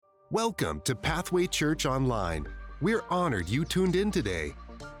Welcome to Pathway Church Online. We're honored you tuned in today.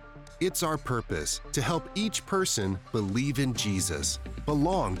 It's our purpose to help each person believe in Jesus,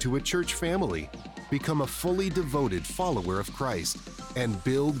 belong to a church family, become a fully devoted follower of Christ, and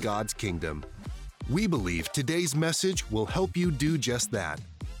build God's kingdom. We believe today's message will help you do just that.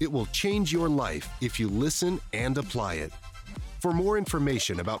 It will change your life if you listen and apply it. For more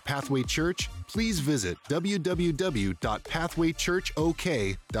information about Pathway Church, please visit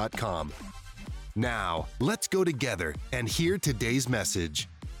www.pathwaychurchok.com. Now, let's go together and hear today's message.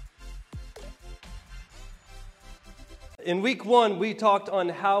 In week one, we talked on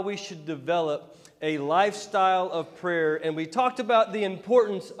how we should develop a lifestyle of prayer, and we talked about the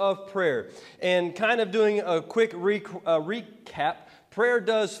importance of prayer. And kind of doing a quick recap, prayer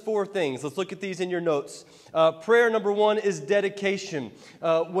does four things. Let's look at these in your notes. Prayer, number one, is dedication.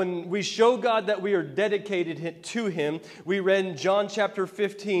 When we show God that we are dedicated to Him, we read in John chapter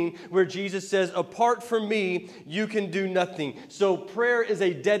 15 where Jesus says, apart from me, you can do nothing. So prayer is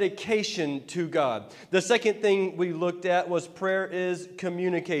a dedication to God. The second thing we looked at was prayer is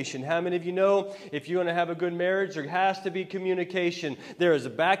communication. How many of you know if you want to have a good marriage, there has to be communication. There is a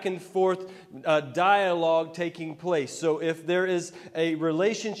back and forth dialogue taking place. So if there is a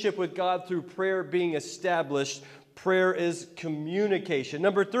relationship with God through prayer being established, prayer is communication.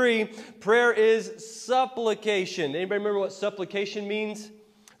 Number three, prayer is supplication. Anybody remember what supplication means?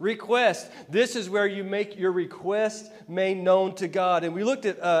 Request. This is where you make your request made known to God. And we looked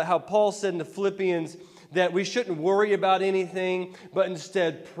at how Paul said in the Philippians that we shouldn't worry about anything, but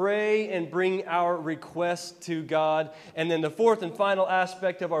instead pray and bring our requests to God. And then the fourth and final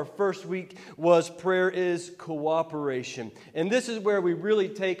aspect of our first week was prayer is cooperation. And this is where we really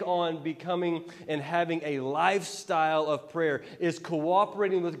take on becoming and having a lifestyle of prayer, is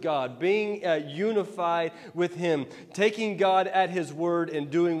cooperating with God, being unified with Him, taking God at His word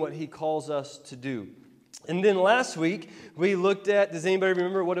and doing what He calls us to do. And then last week, we looked at, does anybody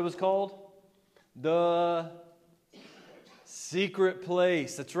remember what it was called? The secret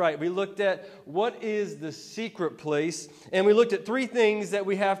place. That's right. We looked at what is the secret place, and we looked at three things that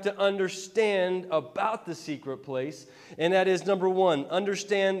we have to understand about the secret place, and that is, number one,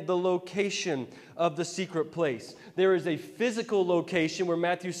 understand the location of the secret place. There is a physical location where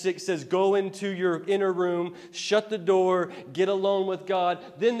Matthew 6 says, go into your inner room, shut the door, get alone with God.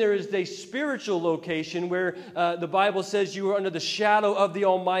 Then there is a spiritual location where the Bible says you are under the shadow of the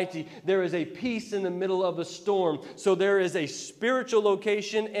Almighty. There is a peace in the middle of a storm. So there is a spiritual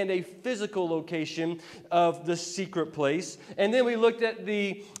location and a physical location of the secret place. And then we looked at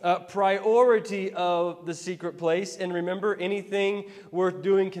the priority of the secret place. And remember, anything worth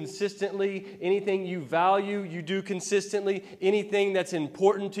doing consistently, anything you value, you do consistently. Anything that's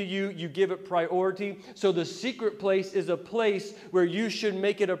important to you, you give it priority. So the secret place is a place where you should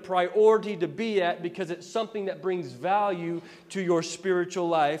make it a priority to be at because it's something that brings value to your spiritual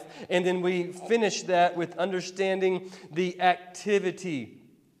life. And then we finish that with understanding the activity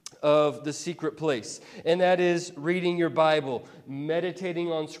of the secret place. And that is reading your Bible,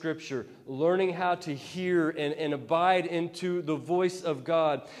 meditating on Scripture, learning how to hear and abide into the voice of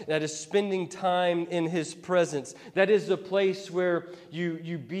God. That is spending time in His presence. That is the place where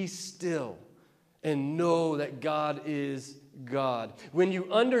you be still and know that God is God. When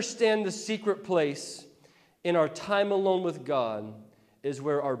you understand the secret place in our time alone with God is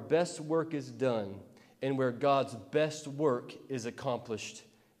where our best work is done and where God's best work is accomplished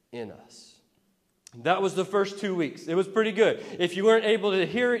in us. That was the first 2 weeks. It was pretty good. If you weren't able to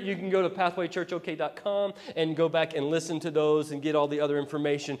hear it, you can go to pathwaychurchok.com and go back and listen to those and get all the other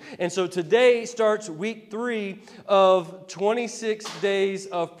information. And so today starts week 3 of 26 days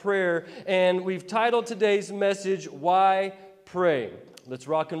of prayer, and we've titled today's message, Why Pray? Let's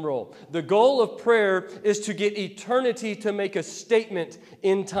rock and roll. The goal of prayer is to get eternity to make a statement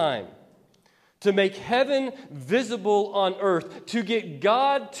in time, to make heaven visible on earth, to get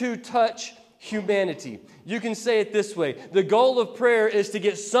God to touch humanity. You can say it this way. The goal of prayer is to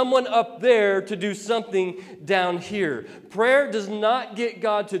get someone up there to do something down here. Prayer does not get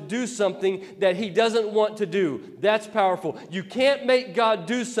God to do something that He doesn't want to do. That's powerful. You can't make God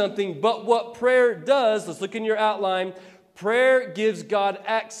do something, but what prayer does, let's look in your outline, prayer gives God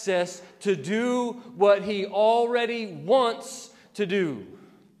access to do what He already wants to do.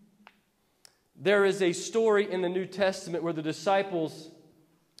 There is a story in the New Testament where the disciples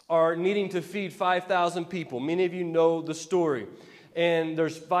are needing to feed 5,000 people. Many of you know the story. and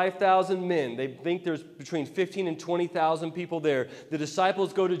there's 5,000 men. They think there's between 15 and 20,000 people there. The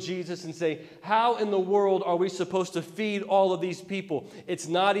disciples go to Jesus and say, how in the world are we supposed to feed all of these people? It's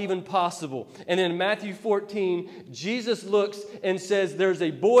not even possible. And in Matthew 14, Jesus looks and says, there's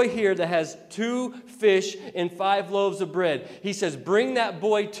a boy here that has 2 fish and 5 loaves of bread. He says, bring that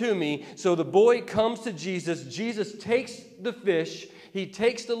boy to me. So the boy comes to Jesus. Jesus takes the fish, he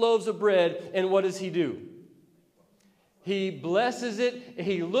takes the loaves of bread, and what does he do? He blesses it,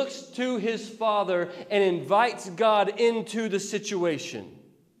 he looks to his Father and invites God into the situation.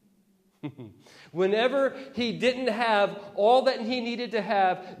 Whenever he didn't have all that he needed to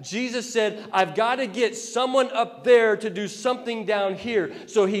have, Jesus said, I've got to get someone up there to do something down here.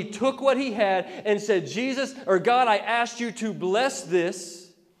 So he took what he had and said, Jesus, or God, I asked you to bless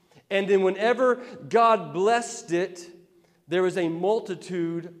this. And then whenever God blessed it, there was a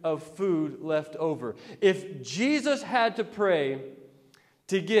multitude of food left over. If Jesus had to pray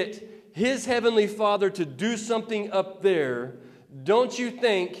to get his heavenly Father to do something up there, don't you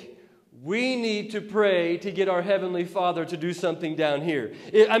think we need to pray to get our heavenly Father to do something down here?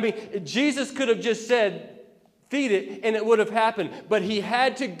 Jesus could have just said, feed it, and it would have happened. But he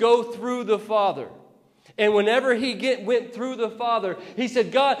had to go through the Father. And whenever he went through the Father, he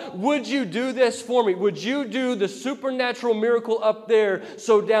said, God, would you do this for me? Would you do the supernatural miracle up there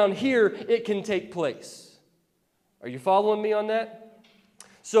so down here it can take place? Are you following me on that?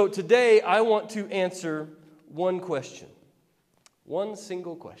 So today I want to answer one question. One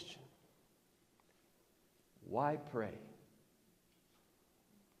single question. Why pray?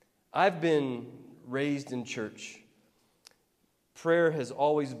 I've been raised in church. Prayer has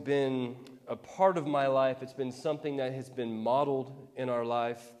always been a part of my life. It's been something that has been modeled in our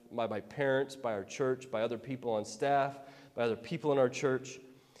life by my parents, by our church, by other people on staff, by other people in our church.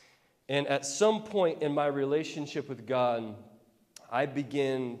 And at some point in my relationship with God, I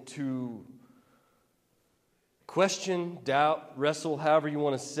began to question, doubt, wrestle, however you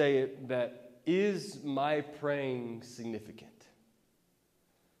want to say it, that is my praying significant?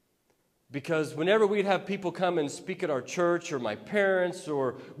 Because whenever we'd have people come and speak at our church, or my parents,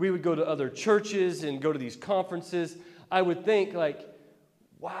 or we would go to other churches and go to these conferences, I would think like,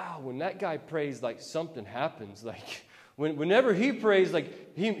 wow, when that guy prays, like something happens. Like whenever he prays,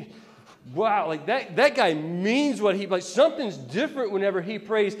 like wow, like that guy means what like something's different whenever he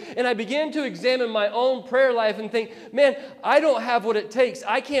prays. And I began to examine my own prayer life and think, man, I don't have what it takes.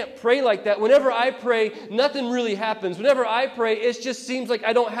 I can't pray like that. Whenever I pray, nothing really happens. Whenever I pray, it just seems like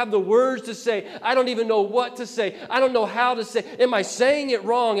I don't have the words to say. I don't even know what to say. I don't know how to say. Am I saying it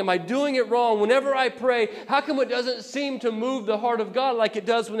wrong? Am I doing it wrong? Whenever I pray, how come it doesn't seem to move the heart of God like it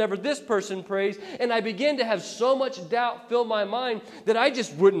does whenever this person prays? And I began to have so much doubt fill my mind that I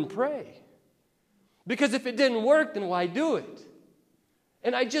just wouldn't pray. Because if it didn't work, then why do it?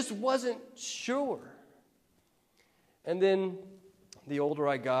 And I just wasn't sure. And then the older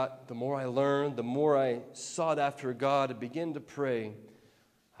I got, the more I learned, the more I sought after God and began to pray,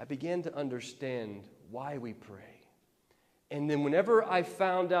 I began to understand why we pray. And then whenever I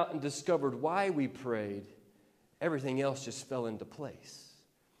found out and discovered why we prayed, everything else just fell into place.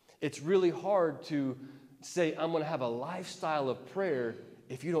 It's really hard to say, I'm going to have a lifestyle of prayer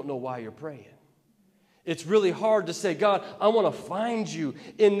if you don't know why you're praying. It's really hard to say, God, I want to find you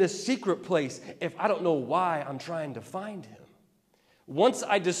in this secret place if I don't know why I'm trying to find him. Once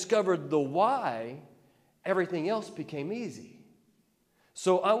I discovered the why, everything else became easy.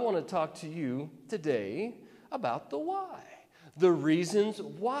 So I want to talk to you today about the why, the reasons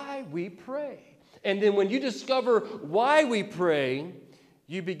why we pray. And then when you discover why we pray,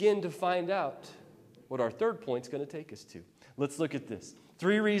 you begin to find out what our third point is going to take us to. Let's look at this.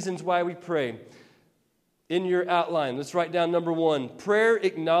 3 reasons why we pray. In your outline, let's write down number 1. Prayer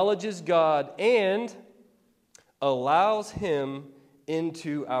acknowledges God and allows him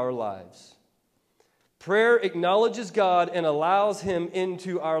into our lives. Prayer acknowledges God and allows him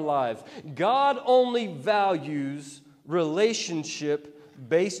into our lives. God only values relationship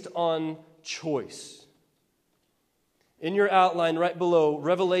based on choice. In your outline right below,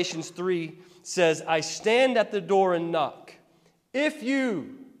 Revelations 3 says, I stand at the door and knock. If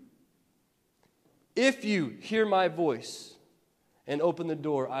you hear my voice and open the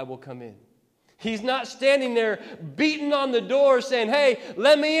door, I will come in. He's not standing there beating on the door saying, hey,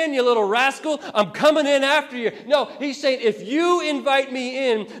 let me in, you little rascal. I'm coming in after you. No, he's saying, if you invite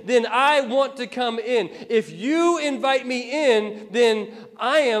me in, then I want to come in. If you invite me in, then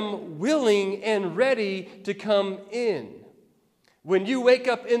I am willing and ready to come in. When you wake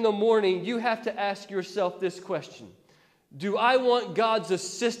up in the morning, you have to ask yourself this question. Do I want God's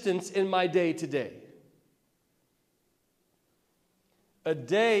assistance in my day today? A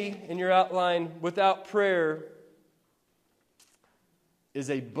day in your outline without prayer is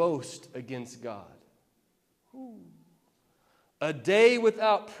a boast against God. A day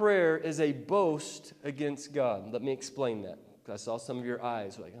without prayer is a boast against God. Let me explain that. I saw some of your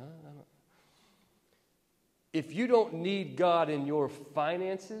eyes like, I don't. If you don't need God in your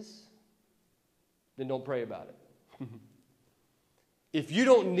finances, then don't pray about it. If you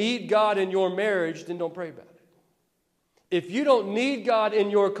don't need God in your marriage, then don't pray about it. If you don't need God in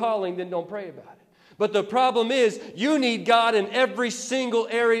your calling, then don't pray about it. But the problem is, you need God in every single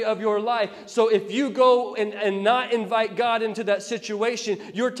area of your life. So if you go and not invite God into that situation,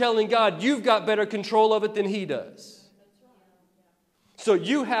 you're telling God you've got better control of it than He does. So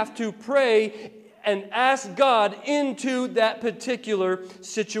you have to pray and ask God into that particular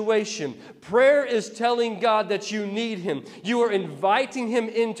situation. Prayer is telling God that you need Him. You are inviting Him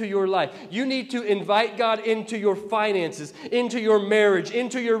into your life. You need to invite God into your finances, into your marriage,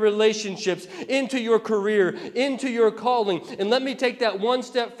 into your relationships, into your career, into your calling. And let me take that one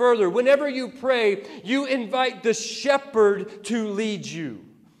step further. Whenever you pray, you invite the shepherd to lead you.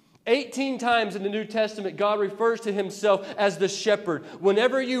 18 times in the New Testament, God refers to Himself as the shepherd.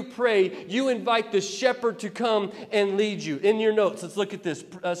 Whenever you pray, you invite the shepherd to come and lead you. In your notes, let's look at this.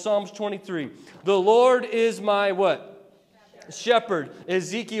 Psalms 23. The Lord is my what? Shepherd.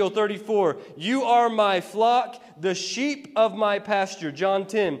 Ezekiel 34. You are my flock, the sheep of my pasture. John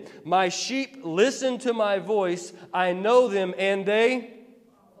 10. My sheep listen to my voice. I know them and they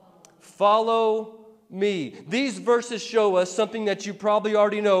follow me. These verses show us something that you probably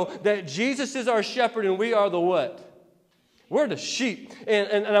already know, that Jesus is our shepherd and we are the what? We're the sheep.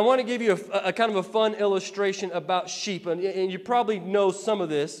 And I want to give you a kind of a fun illustration about sheep. And you probably know some of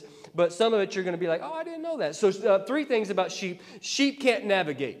this, but some of it you're going to be like, oh, I didn't know that. So 3 things about sheep. Sheep can't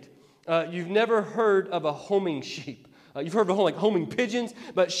navigate. You've never heard of a homing sheep. You've heard of homing pigeons,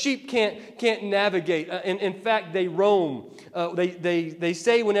 but sheep can't navigate. In fact, they roam. They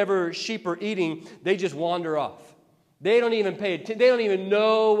say whenever sheep are eating, they just wander off. They don't even pay attention. They don't even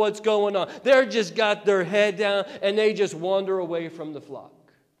know what's going on. They're just got their head down, and they just wander away from the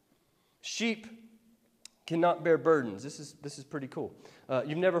flock. Sheep cannot bear burdens. This is pretty cool.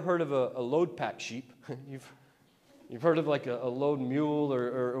 You've never heard of a load pack sheep. You've heard of like a load mule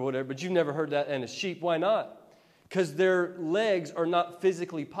or whatever, but you've never heard that in a sheep. Why not? Because their legs are not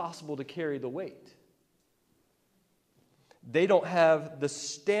physically possible to carry the weight. They don't have the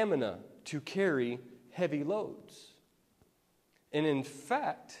stamina to carry heavy loads. And in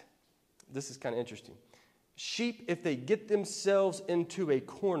fact, this is kind of interesting. Sheep, if they get themselves into a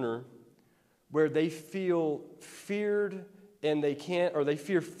corner where they feel feared and they can't, or they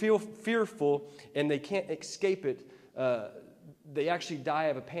feel fearful and they can't escape it, they actually die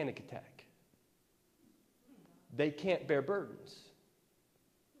of a panic attack. They can't bear burdens.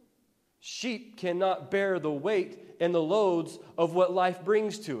 Sheep cannot bear the weight and the loads of what life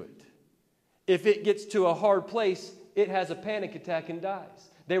brings to it. If it gets to a hard place, it has a panic attack and dies.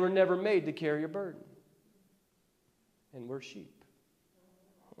 They were never made to carry a burden. And we're sheep.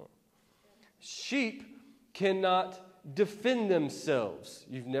 Sheep cannot defend themselves.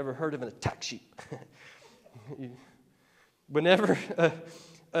 You've never heard of an attack sheep. Whenever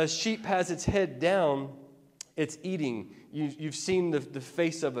a sheep has its head down, it's eating. You've seen the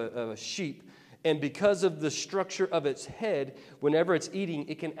face of a sheep. And because of the structure of its head, whenever it's eating,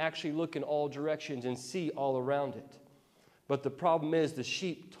 it can actually look in all directions and see all around it. But the problem is the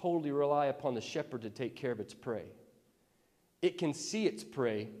sheep totally rely upon the shepherd to take care of its prey. It can see its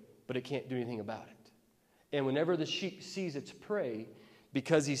prey, but it can't do anything about it. And whenever the sheep sees its prey,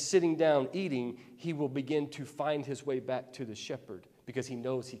 because he's sitting down eating, he will begin to find his way back to the shepherd because he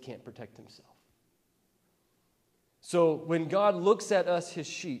knows he can't protect himself. So when God looks at us, His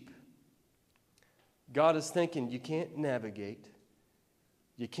sheep, God is thinking, you can't navigate,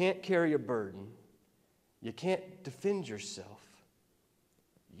 you can't carry a burden, you can't defend yourself,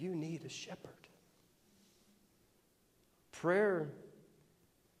 you need a shepherd. Prayer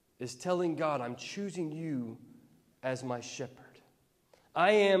is telling God, I'm choosing you as my shepherd.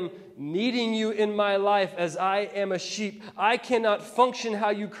 I am needing you in my life as I am a sheep. I cannot function how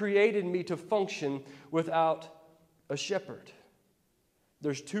you created me to function without a shepherd.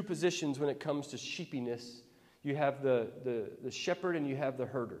 There's 2 positions when it comes to sheepiness. You have the shepherd and you have the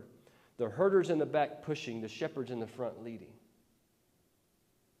herder. The herder's in the back pushing, the shepherd's in the front leading.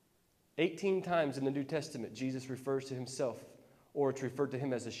 18 times in the New Testament, Jesus refers to Himself, or it's referred to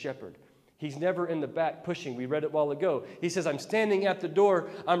Him as a shepherd. He's never in the back pushing. We read it a while ago. He says, I'm standing at the door.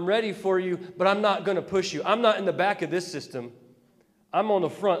 I'm ready for you, but I'm not going to push you. I'm not in the back of this system. I'm on the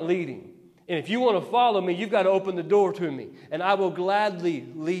front leading. And if you want to follow me, you've got to open the door to me. And I will gladly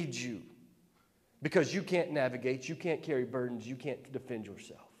lead you. Because you can't navigate, you can't carry burdens, you can't defend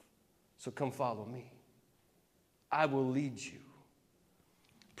yourself. So come follow me. I will lead you.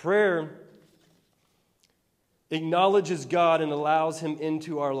 Prayer acknowledges God and allows Him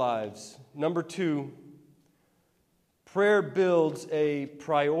into our lives. Number 2, prayer builds a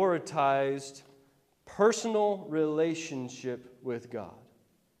prioritized personal relationship with God.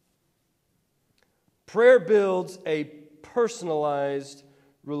 Prayer builds a personalized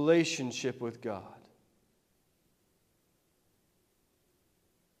relationship with God.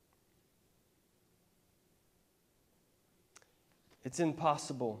 It's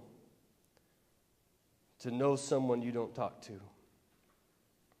impossible to know someone you don't talk to.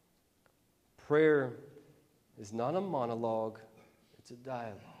 Prayer is not a monologue, it's a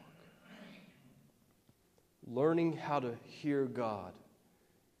dialogue. Learning how to hear God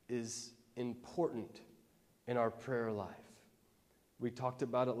is important in our prayer life. We talked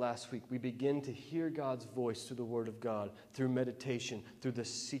about it last week. We begin to hear God's voice through the Word of God, through meditation, through the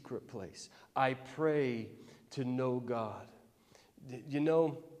secret place. I pray to know God. You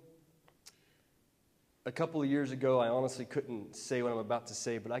know, a couple of years ago, I honestly couldn't say what I'm about to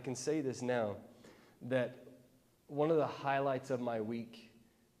say, but I can say this now, that one of the highlights of my week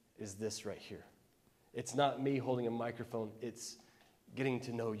is this right here. It's not me holding a microphone. It's getting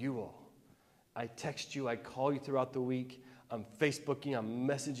to know you all. I text you. I call you throughout the week. I'm Facebooking, I'm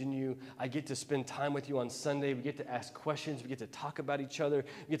messaging you. I get to spend time with you on Sunday. We get to ask questions. We get to talk about each other.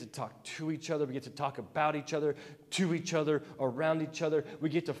 We get to talk to each other. We get to talk about each other, to each other, around each other. We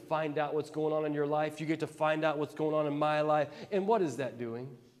get to find out what's going on in your life. You get to find out what's going on in my life. And what is that doing?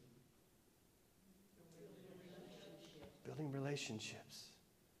 Building relationships.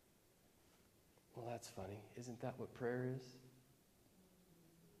 Well, that's funny. Isn't that what prayer is?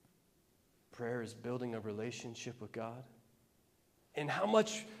 Prayer is building a relationship with God. And how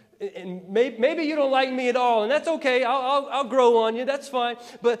much, and maybe you don't like me at all, and that's okay. I'll grow on you. That's fine.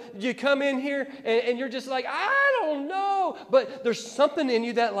 But you come in here, and you're just like, I don't know. But there's something in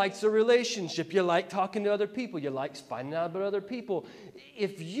you that likes a relationship. You like talking to other people. You like finding out about other people.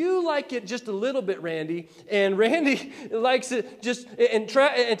 If you like it just a little bit, Randy, and Randy likes it just, and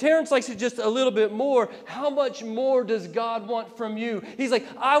Terrence likes it just a little bit more, how much more does God want from you? He's like,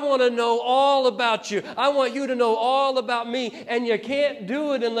 I want to know all about you. I want you to know all about me. And you can't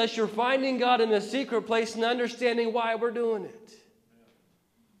do it unless you're finding God in the secret place and understanding why we're doing it.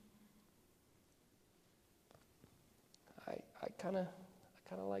 I kind of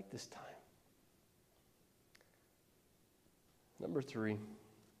like this time. Number 3,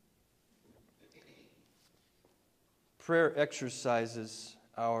 prayer exercises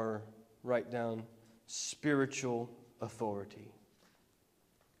our, write down, spiritual authority.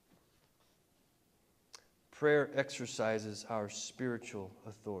 Prayer exercises our spiritual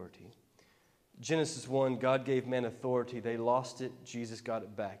authority. Genesis 1, God gave man authority. They lost it. Jesus got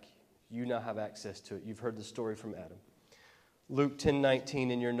it back. You now have access to it. You've heard the story from Adam. Luke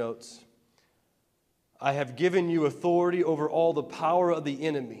 10:19 in your notes. I have given you authority over all the power of the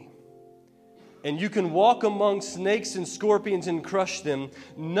enemy. And you can walk among snakes and scorpions and crush them.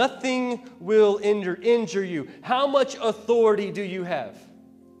 Nothing will injure you. How much authority do you have?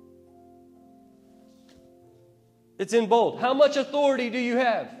 It's in bold. How much authority do you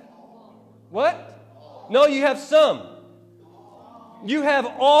have? What? No, you have some. You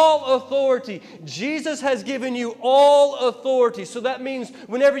have all authority. Jesus has given you all authority. So that means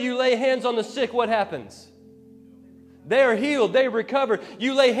whenever you lay hands on the sick, what happens? They are healed. They recover.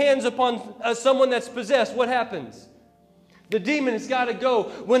 You lay hands upon someone that's possessed, what happens? The demon has got to go.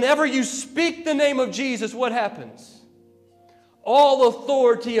 Whenever you speak the name of Jesus, what happens? All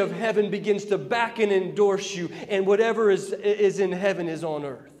authority of heaven begins to back and endorse you, and whatever is in heaven is on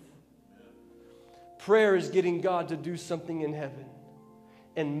earth. Prayer is getting God to do something in heaven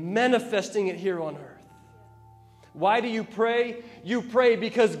and manifesting it here on earth. Why do you pray? You pray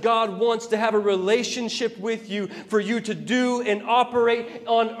because God wants to have a relationship with you for you to do and operate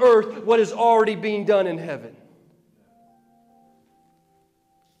on earth what is already being done in heaven.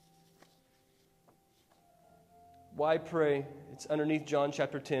 Why pray? It's underneath John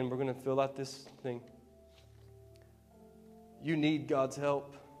chapter 10. We're going to fill out this thing. You need God's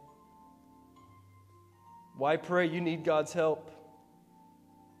help. Why pray? You need God's help.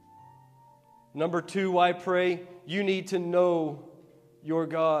 Number 2, why pray? You need to know your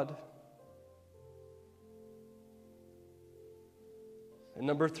God. And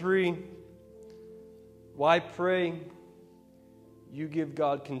number 3, why pray? You give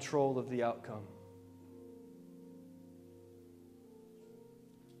God control of the outcome.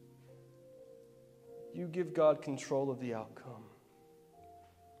 You give God control of the outcome.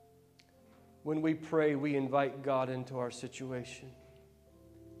 When we pray, we invite God into our situation.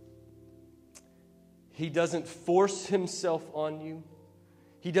 He doesn't force himself on you.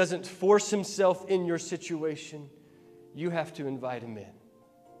 He doesn't force himself in your situation. You have to invite him in.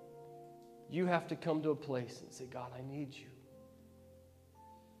 You have to come to a place and say, God, I need you.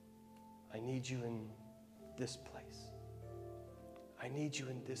 I need you in this place. I need you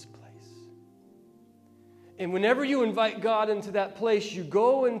in this place. And whenever you invite God into that place, you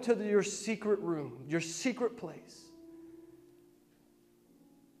go into your secret room, your secret place,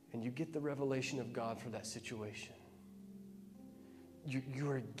 and you get the revelation of God for that situation. You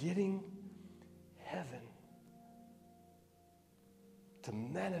are getting heaven to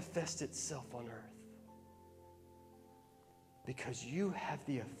manifest itself on earth because you have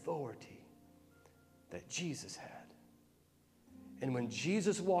the authority that Jesus had. And when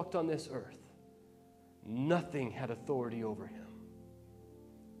Jesus walked on this earth, nothing had authority over him.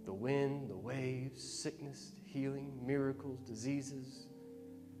 The wind, the waves, sickness, healing, miracles, diseases,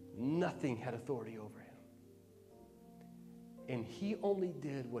 nothing had authority over him. And he only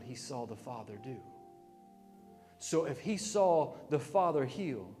did what he saw the Father do. So if he saw the Father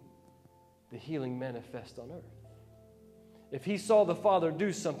heal, the healing manifest on earth. If he saw the Father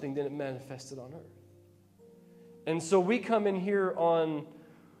do something, then it manifested on earth. And so we come in here on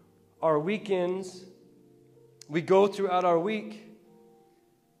our weekends. We go throughout our week.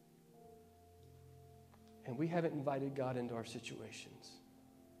 And we haven't invited God into our situations.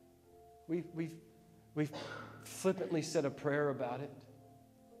 We've flippantly said a prayer about it.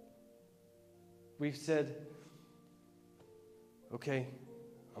 We've said, okay,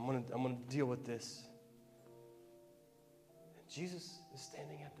 I'm gonna deal with this. And Jesus is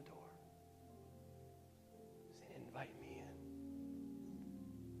standing at the door, saying, invite me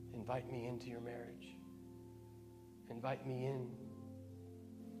in. Invite me into your marriage. Invite me in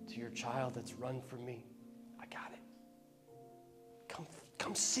to your child that's run from me. I got it.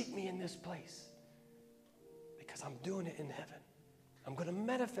 Come seek me in this place because I'm doing it in heaven. I'm going to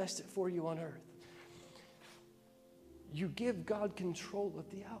manifest it for you on earth. You give God control of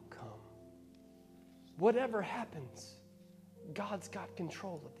the outcome. Whatever happens, God's got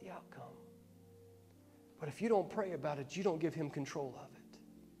control of the outcome. But if you don't pray about it, you don't give him control of it.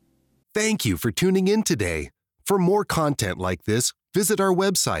 Thank you for tuning in today. For more content like this, visit our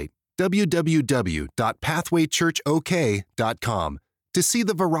website, www.pathwaychurchok.com, to see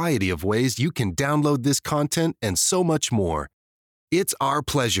the variety of ways you can download this content and so much more. It's our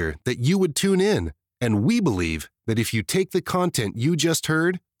pleasure that you would tune in, and we believe that if you take the content you just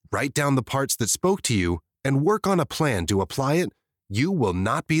heard, write down the parts that spoke to you, and work on a plan to apply it, you will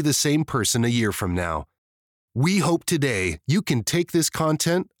not be the same person a year from now. We hope today you can take this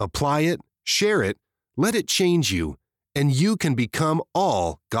content, apply it, share it, let it change you, and you can become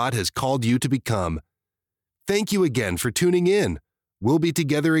all God has called you to become. Thank you again for tuning in. We'll be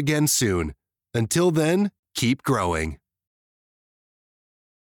together again soon. Until then, keep growing.